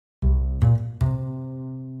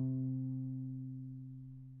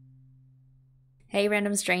Hey,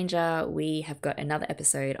 random stranger, we have got another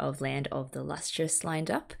episode of Land of the Lustrous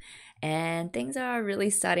lined up, and things are really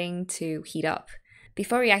starting to heat up.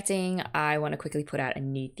 Before reacting, I want to quickly put out a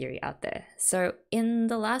new theory out there. So, in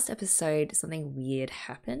the last episode, something weird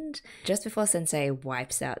happened. Just before Sensei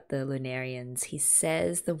wipes out the Lunarians, he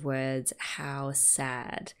says the words, "How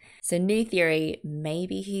sad." So, new theory,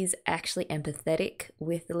 maybe he's actually empathetic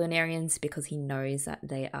with the Lunarians because he knows that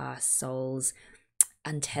they are souls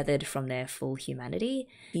untethered from their full humanity.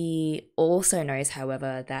 He also knows,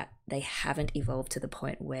 however, that they haven't evolved to the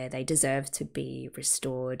point where they deserve to be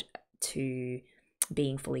restored to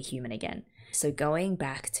being fully human again. So going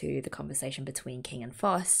back to the conversation between King and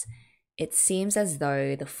Phos, it seems as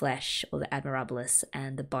though the flesh or the admirabilis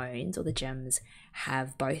and the bones or the gems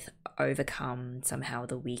have both overcome somehow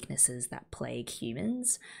the weaknesses that plague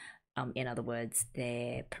humans. In other words,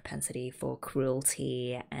 their propensity for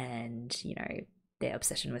cruelty and, their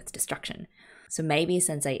obsession with destruction. So maybe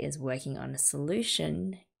Sensei is working on a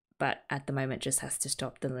solution, but at the moment just has to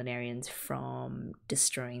stop the Lunarians from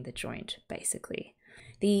destroying the joint, basically.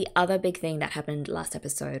 The other big thing that happened last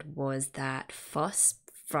episode was that Phos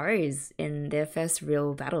froze in their first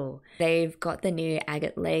real battle. They've got the new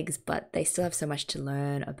agate legs, but they still have so much to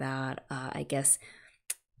learn about, I guess,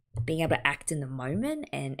 being able to act in the moment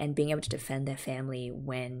and being able to defend their family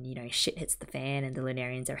when, shit hits the fan and the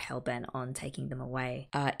Lunarians are hellbent on taking them away.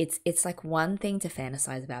 It's like one thing to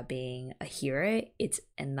fantasize about being a hero, it's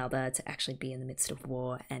another to actually be in the midst of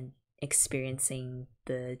war and experiencing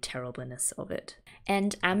the terribleness of it.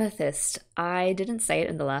 And Amethyst, I didn't say it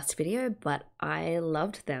in the last video, but I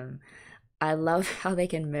loved them. I love how they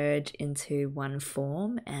can merge into one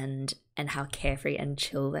form and how carefree and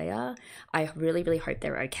chill they are. I really, really hope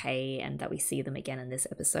they're okay and that we see them again in this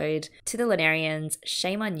episode. To the Lunarians,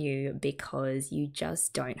 shame on you because you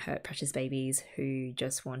just don't hurt precious babies who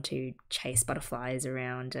just want to chase butterflies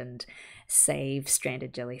around and save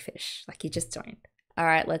stranded jellyfish. Like, you just don't. All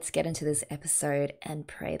right, let's get into this episode and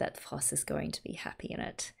pray that Phos is going to be happy in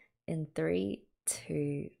it. In 3,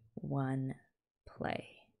 2, 1, play.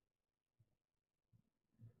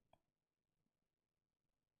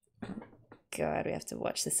 God, we have to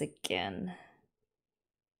watch this again.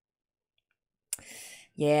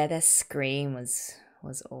 Yeah, their scream was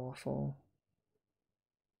awful.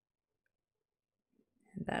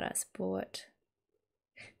 Badass Bort.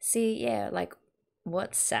 See, yeah, like,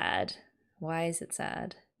 what's sad? Why is it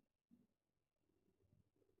sad?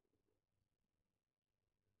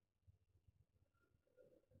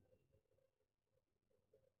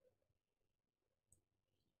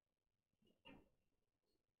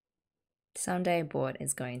 Someday Bort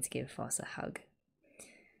is going to give Phos a hug.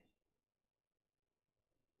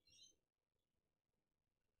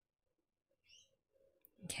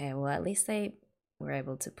 Okay, well, at least they were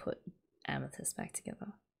able to put Amethyst back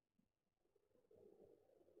together.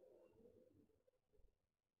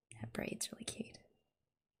 Her braid's really cute.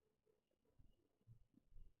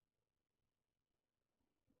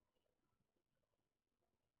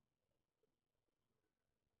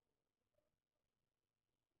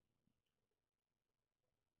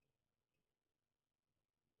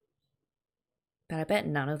 But I bet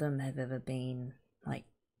none of them have ever been, like,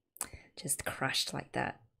 just crushed like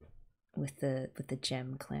that with the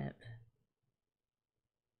gem clamp.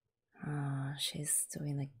 Oh, she's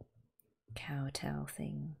doing the kowtow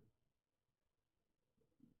thing.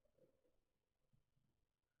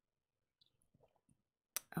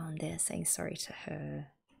 Oh, and they're saying sorry to her,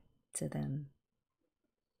 to them.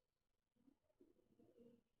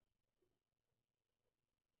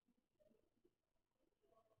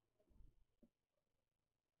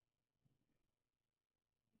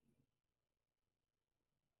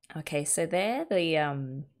 Okay, so they're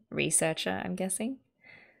the researcher, I'm guessing.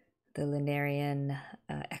 The Lunarian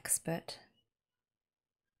expert.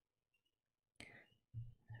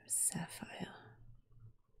 Sapphire.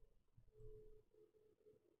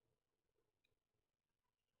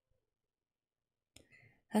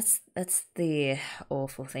 That's the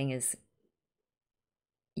awful thing, is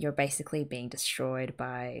you're basically being destroyed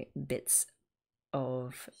by bits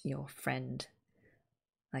of your friend,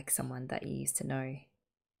 like someone that you used to know.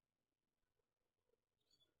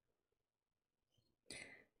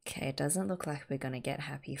 Okay, it doesn't look like we're gonna get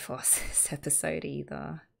happy Phos this episode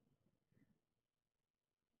either.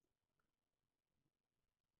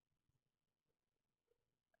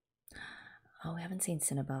 Oh, we haven't seen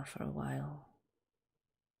Cinnabar for a while.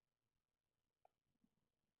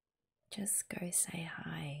 Just go say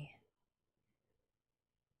hi.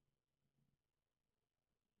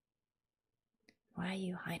 Why are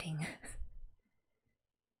you hiding?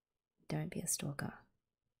 Don't be a stalker.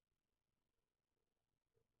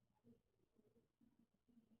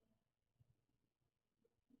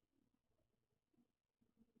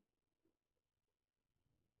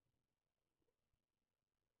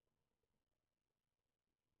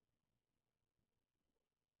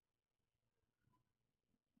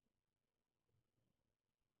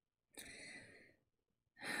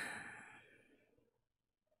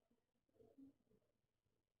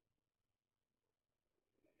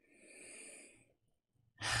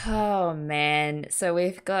 Oh man, so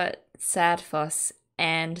we've got sad Phos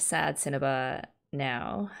and sad Cinnabar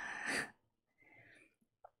now.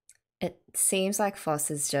 It seems like Phos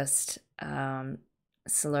is just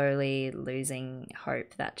slowly losing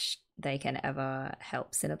hope that they can ever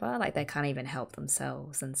help Cinnabar. Like they can't even help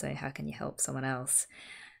themselves, and so how can you help someone else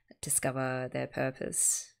discover their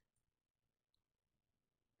purpose?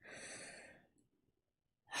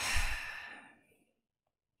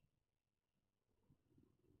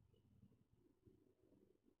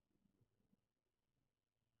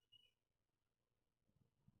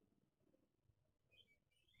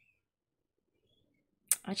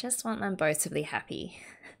 I just want them both to be happy.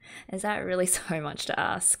 Is that really so much to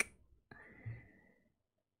ask?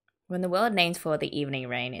 When the world named for the evening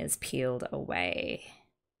rain is peeled away.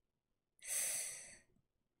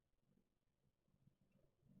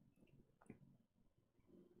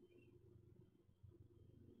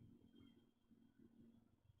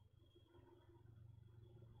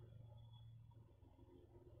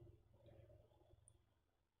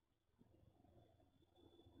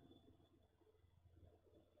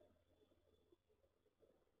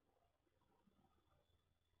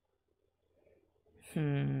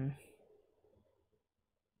 Hmm.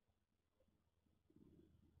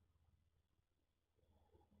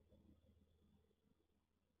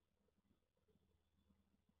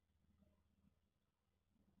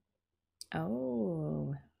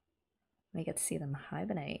 Oh, we get to see them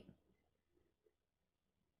hibernate.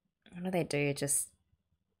 What do they do? Just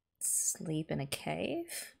sleep in a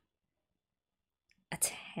cave? A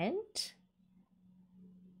tent?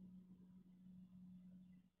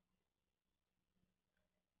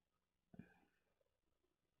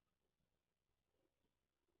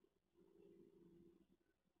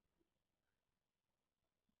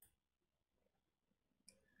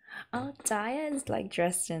 Oh, Daya is like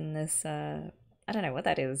dressed in this, I don't know what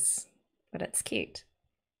that is, but it's cute.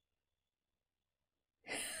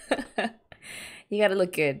 You gotta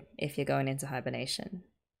look good if you're going into hibernation.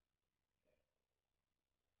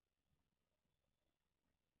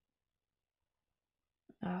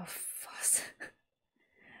 Oh, fuss.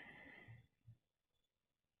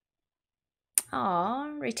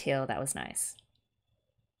 Oh, retail, that was nice.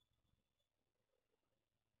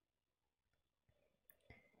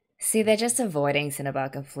 See, they're just avoiding Cinnabar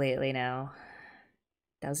completely now.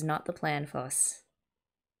 That was not the plan, Phos.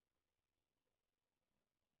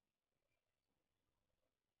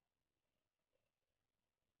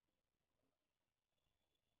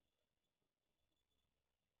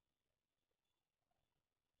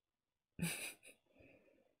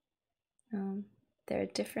 Um, they're a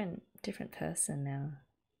different person now.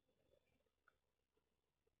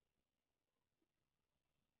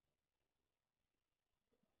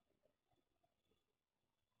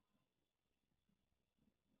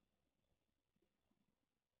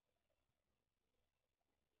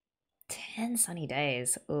 Ten sunny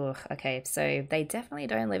days. Ugh. Okay, so they definitely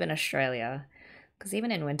don't live in Australia, because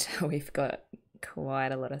even in winter we've got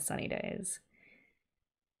quite a lot of sunny days.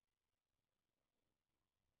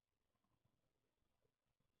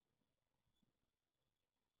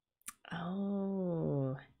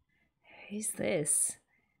 Oh, who's this?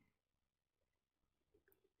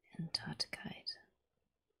 Antarcticite.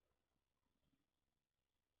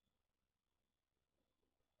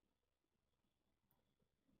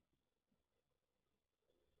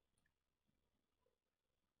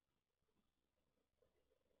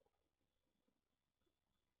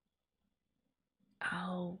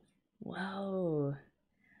 Oh, whoa.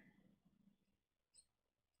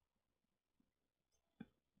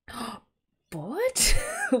 Bort?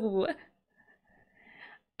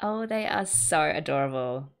 Oh, they are so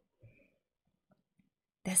adorable.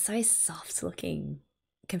 They're so soft looking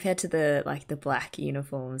compared to the black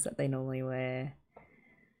uniforms that they normally wear.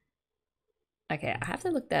 Okay, I have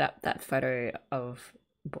to look that up, that photo of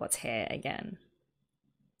Bort's hair again,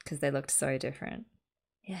 because they looked so different.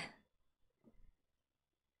 Yeah.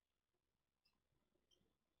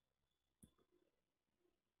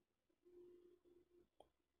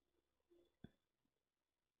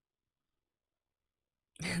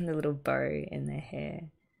 And the little bow in their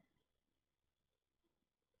hair.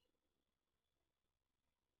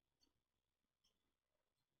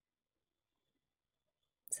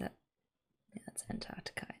 Is that, yeah, that's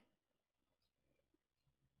Antarctica.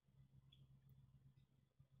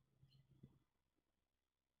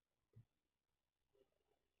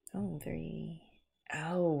 Oh, very.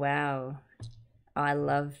 Oh, wow. Oh, I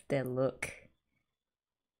love their look.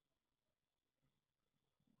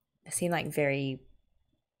 They seem like very,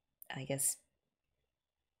 I guess,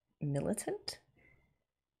 militant.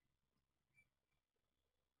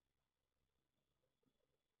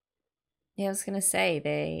 Yeah, I was gonna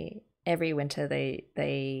say every winter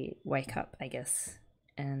they wake up, I guess,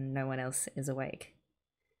 and no one else is awake.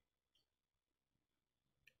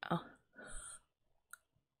 Oh,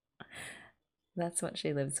 that's what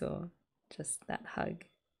she lives for. Just that hug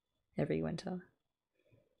every winter.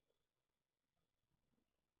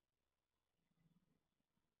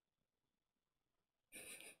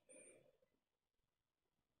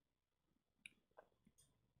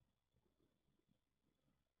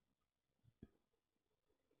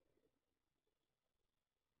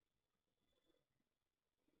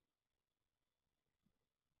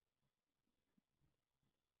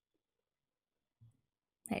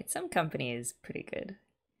 Hey, some company is pretty good.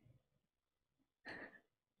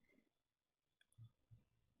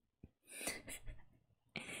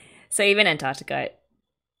 So even Antarcticite,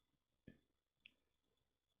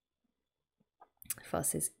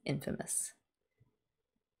 Phos is infamous.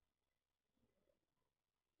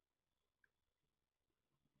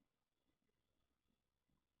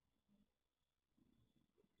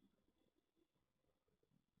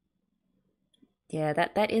 Yeah,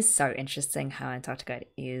 that is so interesting how Antarctica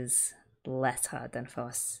is less hard than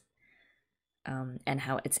Phos, and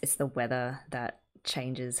how it's the weather that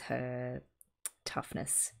changes her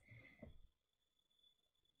toughness.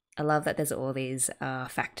 I love that there's all these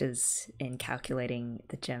factors in calculating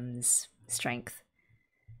the gem's strength.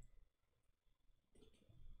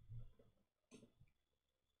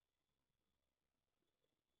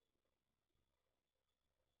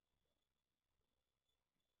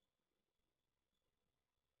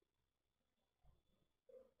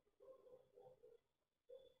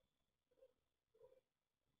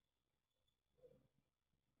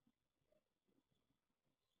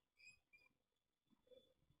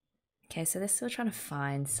 Okay, so they're still trying to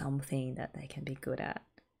find something that they can be good at,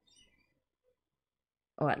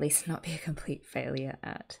 or at least not be a complete failure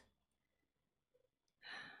at.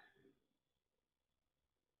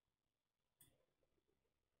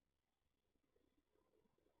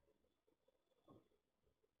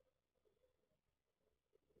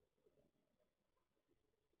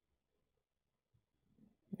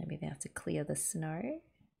 Maybe they have to clear the snow.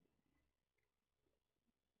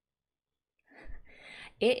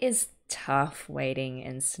 It is tough waiting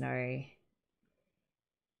in snow.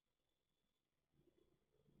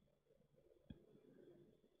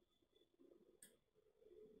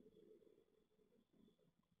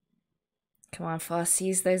 Come on, Phos,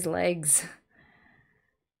 use those legs.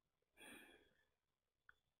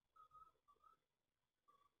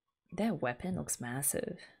 Their weapon looks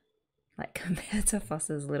massive, like compared to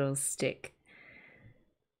Phos's little stick.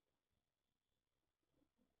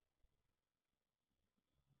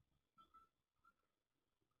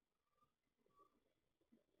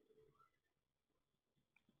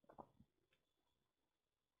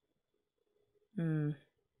 Hmm.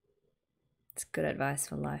 It's good advice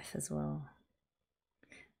for life as well.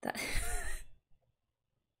 That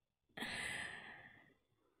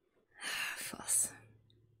Phos.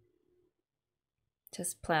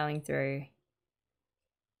 Just plowing through.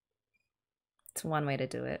 It's one way to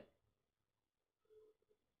do it.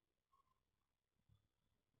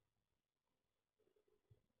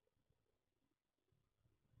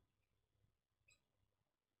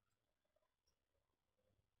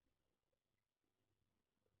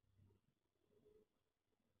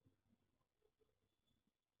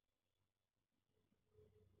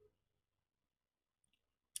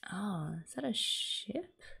 Oh, is that a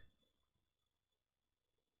ship?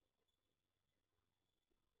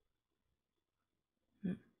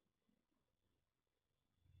 Hmm.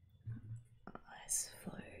 Ice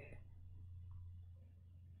flow.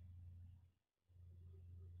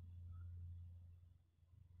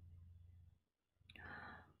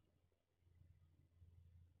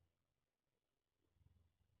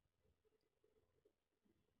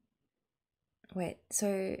 Wait,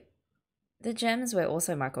 so the gems were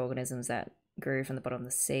also microorganisms that grew from the bottom of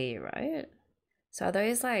the sea, right? So are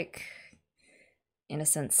those like, in a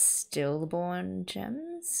sense, stillborn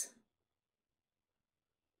gems?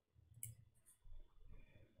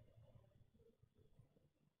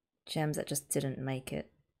 Gems that just didn't make it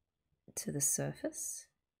to the surface?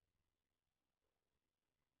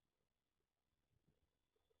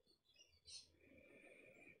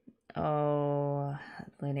 Oh,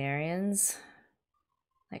 Lunarians.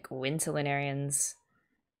 Like winter Lunarians.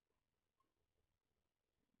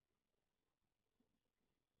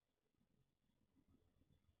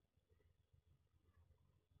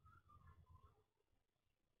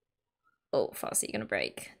 Oh, Phos, you're gonna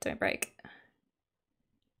break. Don't break.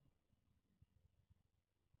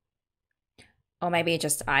 Or maybe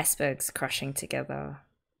just icebergs crushing together.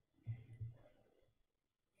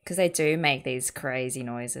 Because they do make these crazy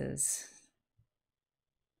noises.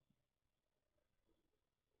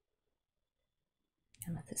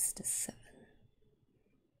 Amethyst is 7.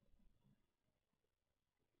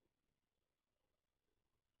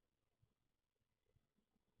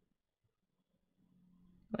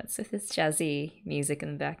 What's with this jazzy music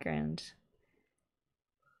in the background?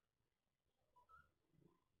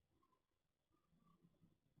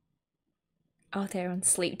 Oh, they're on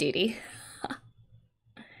sleep duty.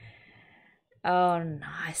 Oh,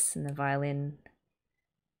 nice. And the violin.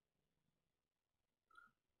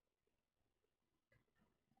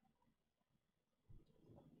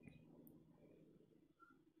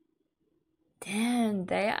 Damn,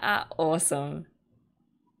 they are awesome.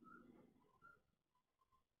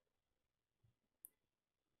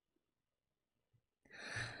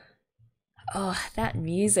 Oh, that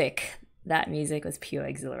music. That music was pure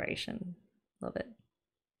exhilaration. Love it.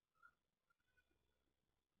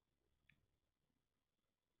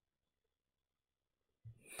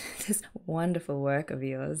 This wonderful work of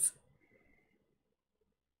yours.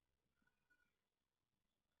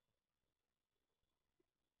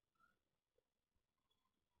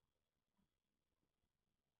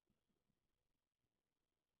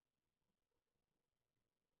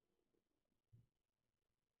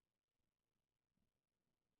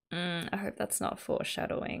 I hope that's not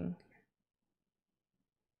foreshadowing.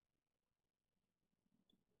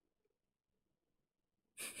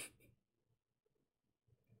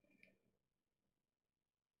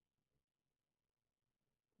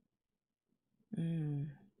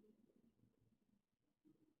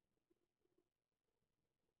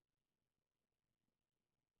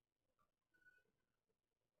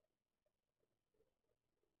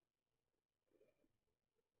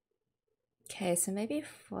 Okay, so maybe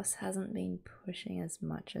Phos hasn't been pushing as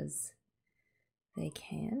much as they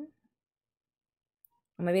can.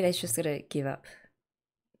 Or maybe they just gotta give up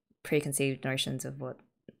preconceived notions of what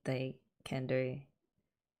they can do.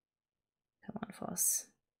 Come on, Phos.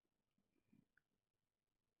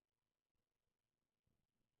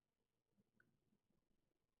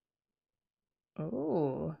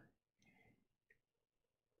 Oh.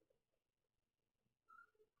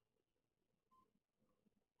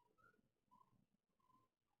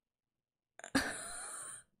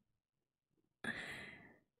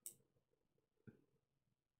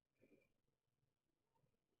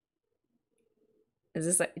 Is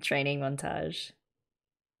this like a training montage?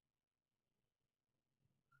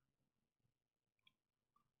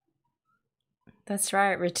 That's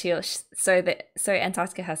right, Ratil. So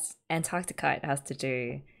Antarcticite has to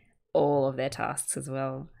do all of their tasks as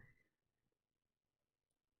well,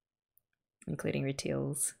 including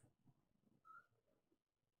Ratil's.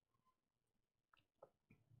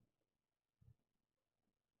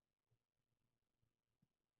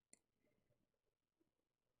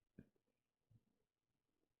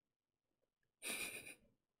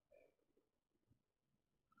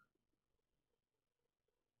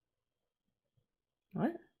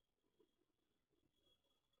 What?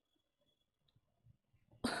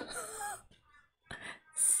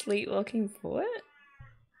 Sleepwalking Bort?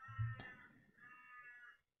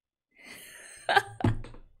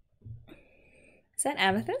 Is that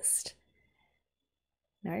Amethyst?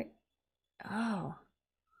 No. Oh.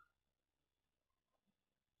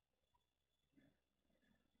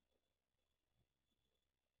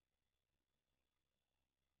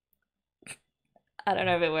 I don't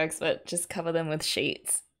know if it works, but just cover them with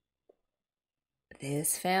sheets.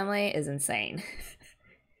 This family is insane.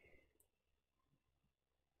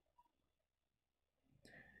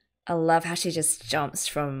 I love how she just jumps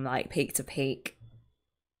from like peak to peak.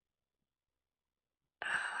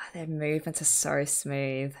 Their movements are so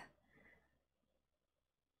smooth.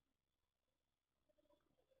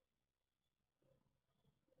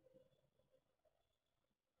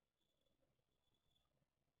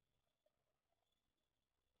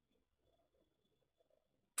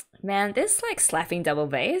 Man, this like slapping double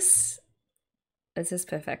bass, this is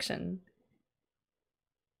perfection.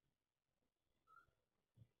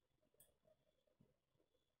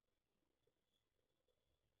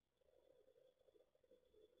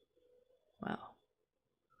 Wow.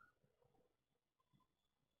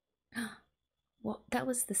 What? That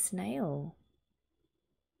was the snail.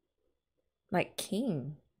 Like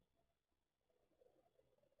king.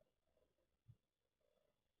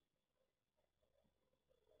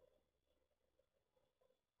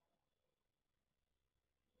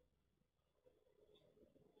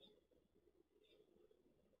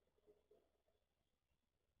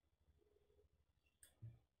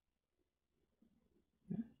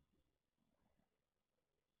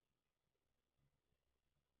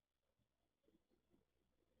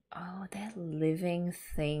 Oh, they're living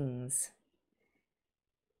things.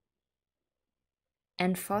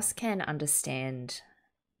 And Phos can understand.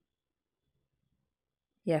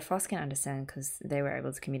 Yeah, Phos can understand because they were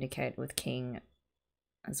able to communicate with King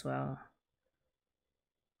as well.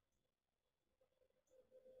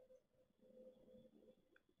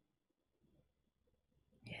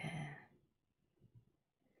 Yeah.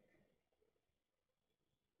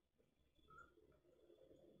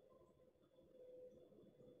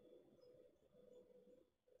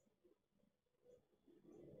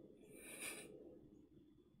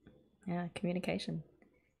 Yeah, communication.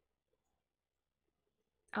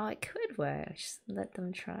 Oh, it could work. Just let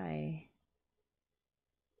them try.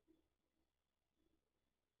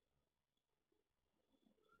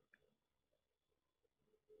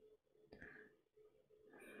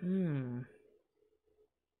 Hmm.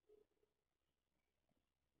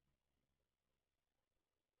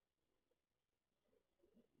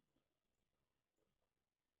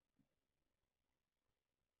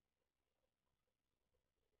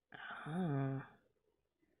 Oh.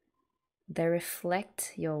 They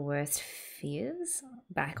reflect your worst fears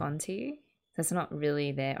back onto you. That's not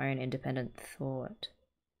really their own independent thought.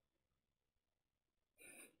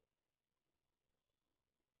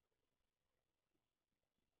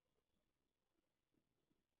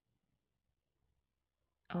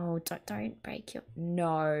 Oh, don't break your...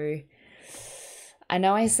 No. I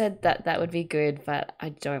know I said that that would be good, but I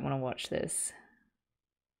don't want to watch this.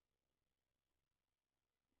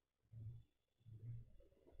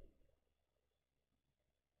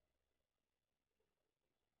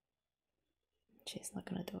 She's not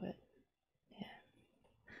gonna do it. Yeah.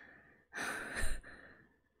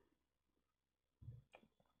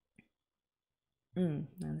 No,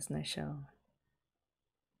 there's no shell.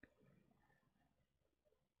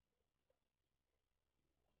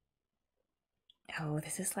 Oh,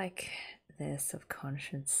 this is like their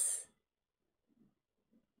subconscious.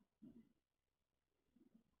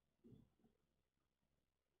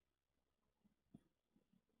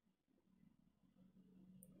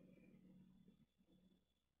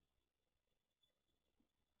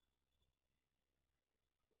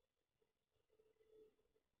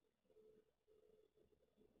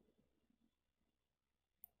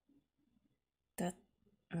 That...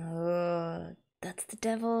 Oh, that's the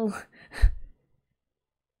devil.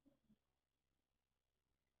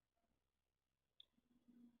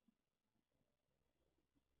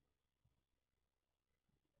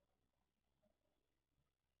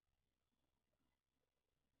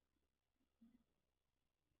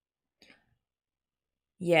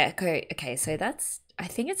 Yeah, okay, so that's... I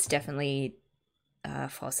think it's definitely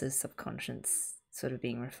Foss's subconscious sort of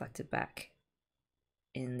being reflected back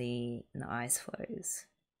in the ice flows.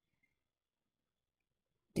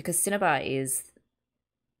 Because Cinnabar is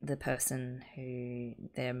the person who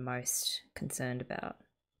they're most concerned about.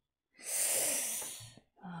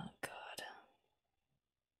 Oh god.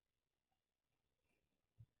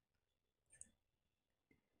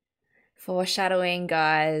 Foreshadowing,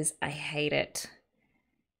 guys. I hate it.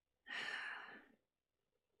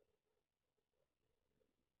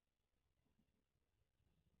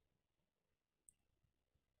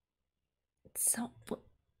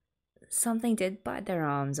 Something did bite their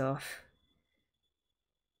arms off.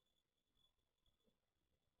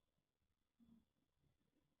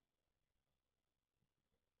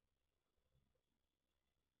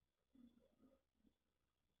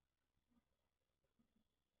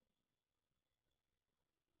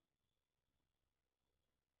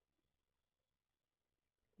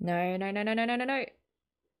 No, no, no, no, no, no, no, no.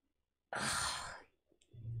 Oh,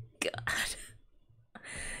 God.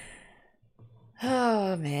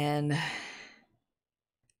 Oh, man.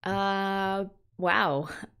 Wow.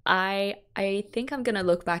 I think I'm gonna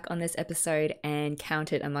look back on this episode and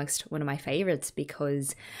count it amongst one of my favorites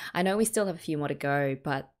because I know we still have a few more to go,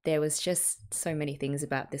 but there was just so many things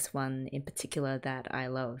about this one in particular that I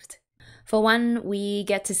loved. For one, we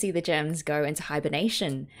get to see the gems go into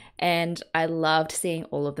hibernation, and I loved seeing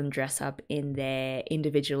all of them dress up in their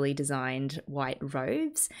individually designed white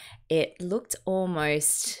robes. It looked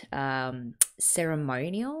almost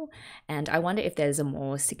ceremonial, and I wonder if there's a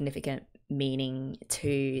more significant meaning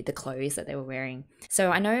to the clothes that they were wearing. So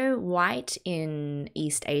I know white in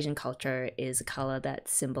East Asian culture is a color that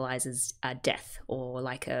symbolizes death or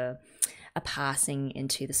like a passing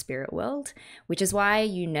into the spirit world, which is why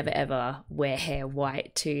you never ever wear hair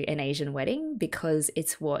white to an Asian wedding because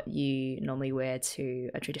it's what you normally wear to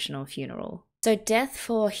a traditional funeral. So death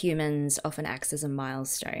for humans often acts as a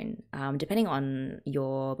milestone, depending on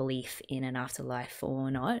your belief in an afterlife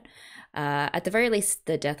or not. At the very least,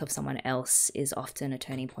 the death of someone else is often a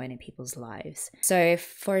turning point in people's lives. So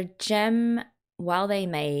for a gem, while they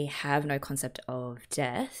may have no concept of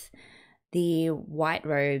death, the white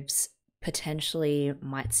robes potentially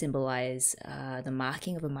might symbolize the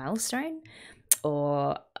marking of a milestone,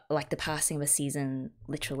 or like the passing of a season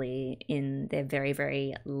literally in their very,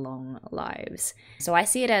 very long lives. So I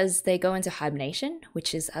see it as they go into hibernation,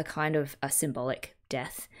 which is a kind of a symbolic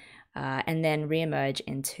death, and then reemerge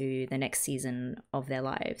into the next season of their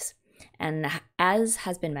lives. And as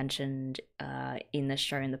has been mentioned in the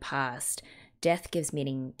show in the past, death gives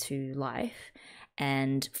meaning to life.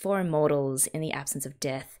 And for immortals, in the absence of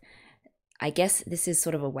death, I guess this is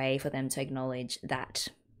sort of a way for them to acknowledge that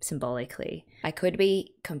symbolically. I could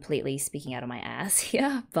be completely speaking out of my ass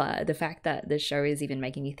here, but the fact that the show is even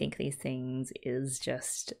making me think these things is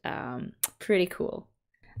just pretty cool.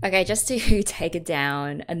 Okay, just to take it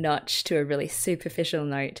down a notch to a really superficial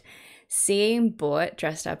note, seeing Bort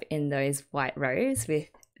dressed up in those white robes with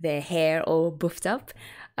their hair all buffed up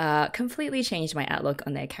completely changed my outlook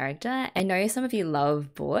on their character. I know some of you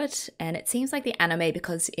love Bort, and it seems like the anime,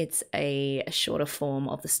 because it's a shorter form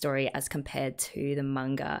of the story as compared to the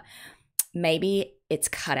manga, maybe it's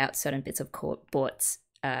cut out certain bits of Bort's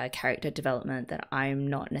character development that I'm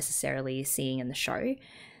not necessarily seeing in the show.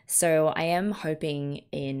 So I am hoping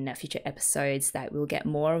in future episodes that we'll get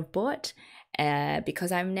more of Bort,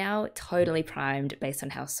 because I'm now totally primed based on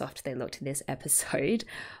how soft they looked in this episode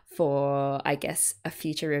for, I guess, a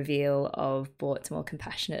future reveal of Bort's more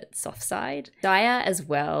compassionate soft side. Daya as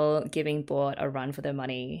well, giving Bort a run for their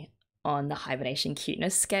money on the hibernation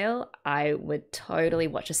cuteness scale. I would totally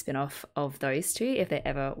watch a spin-off of those two if there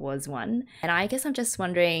ever was one. And I guess I'm just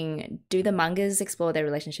wondering, do the mangas explore their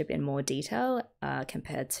relationship in more detail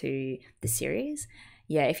compared to the series?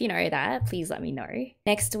 Yeah, if you know that, please let me know.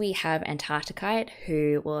 Next, we have Antarcticite,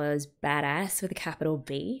 who was badass with a capital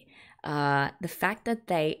B. The fact that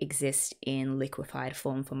they exist in liquefied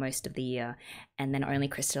form for most of the year and then only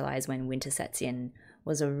crystallize when winter sets in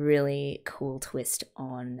was a really cool twist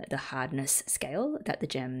on the hardness scale that the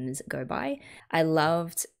gems go by. I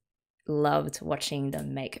loved watching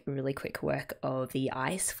them make really quick work of the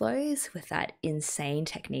ice flows with that insane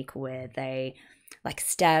technique where they like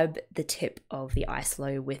stab the tip of the ice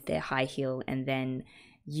floe with their high heel and then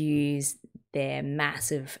use their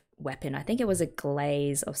massive weapon. I think it was a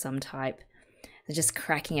glaze of some type. They're just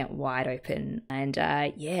cracking it wide open. And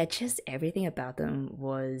yeah, just everything about them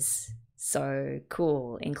was so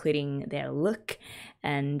cool, including their look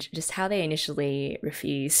and just how they initially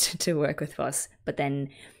refused to work with Phos, but then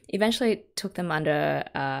eventually took them under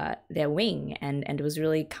their wing and was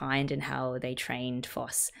really kind in how they trained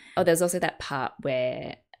Phos. Oh, there's also that part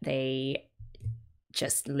where they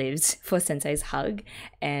just lived for Sensei's hug,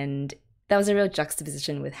 and that was a real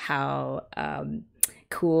juxtaposition with how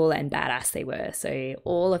cool and badass they were. So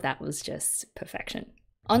all of that was just perfection.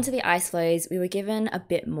 Onto the ice floes, we were given a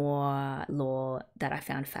bit more lore that I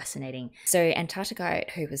found fascinating. So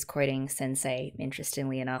Antarcticite, who was quoting Sensei,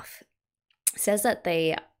 interestingly enough, says that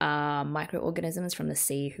they are microorganisms from the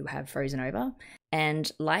sea who have frozen over. And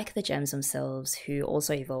like the gems themselves, who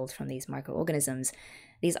also evolved from these microorganisms,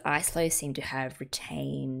 these ice floes seem to have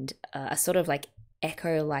retained a sort of like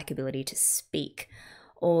echo-like ability to speak.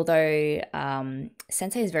 Although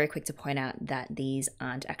Sensei is very quick to point out that these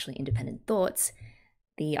aren't actually independent thoughts.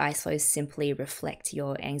 The ice flows simply reflect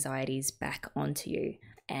your anxieties back onto you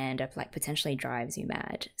and like potentially drives you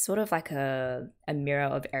mad. Sort of like a mirror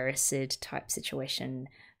of Erised type situation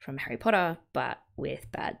from Harry Potter, but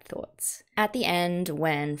with bad thoughts. At the end,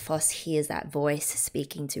 when Phos hears that voice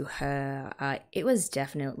speaking to her, it was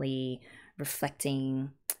definitely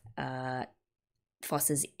reflecting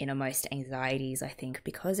Phos's innermost anxieties, I think,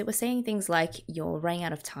 because it was saying things like, you're running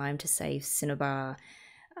out of time to save Cinnabar,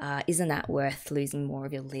 isn't that worth losing more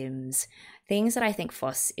of your limbs? Things that I think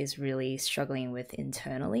Phos is really struggling with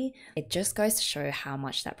internally. It just goes to show how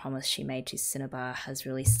much that promise she made to Cinnabar has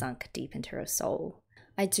really sunk deep into her soul.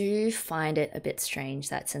 I do find it a bit strange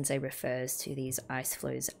that Sensei refers to these ice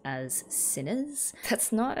floes as sinners.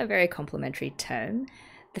 That's not a very complimentary term.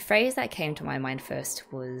 The phrase that came to my mind first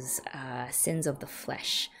was sins of the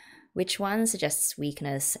flesh, which one suggests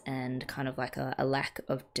weakness and kind of like a lack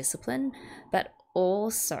of discipline, but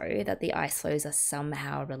also that the ice floes are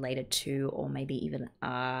somehow related to, or maybe even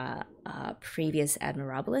are, previous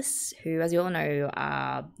admirabilists, who, as you all know,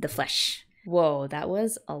 are the flesh Whoa, that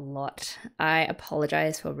was a lot. I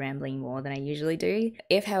apologize for rambling more than I usually do.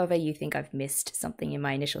 If, however, you think I've missed something in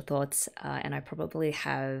my initial thoughts, and I probably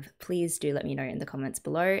have, please do let me know in the comments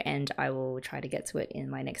below and I will try to get to it in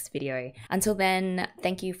my next video. Until then,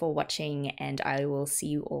 thank you for watching and I will see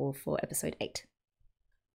you all for episode 8.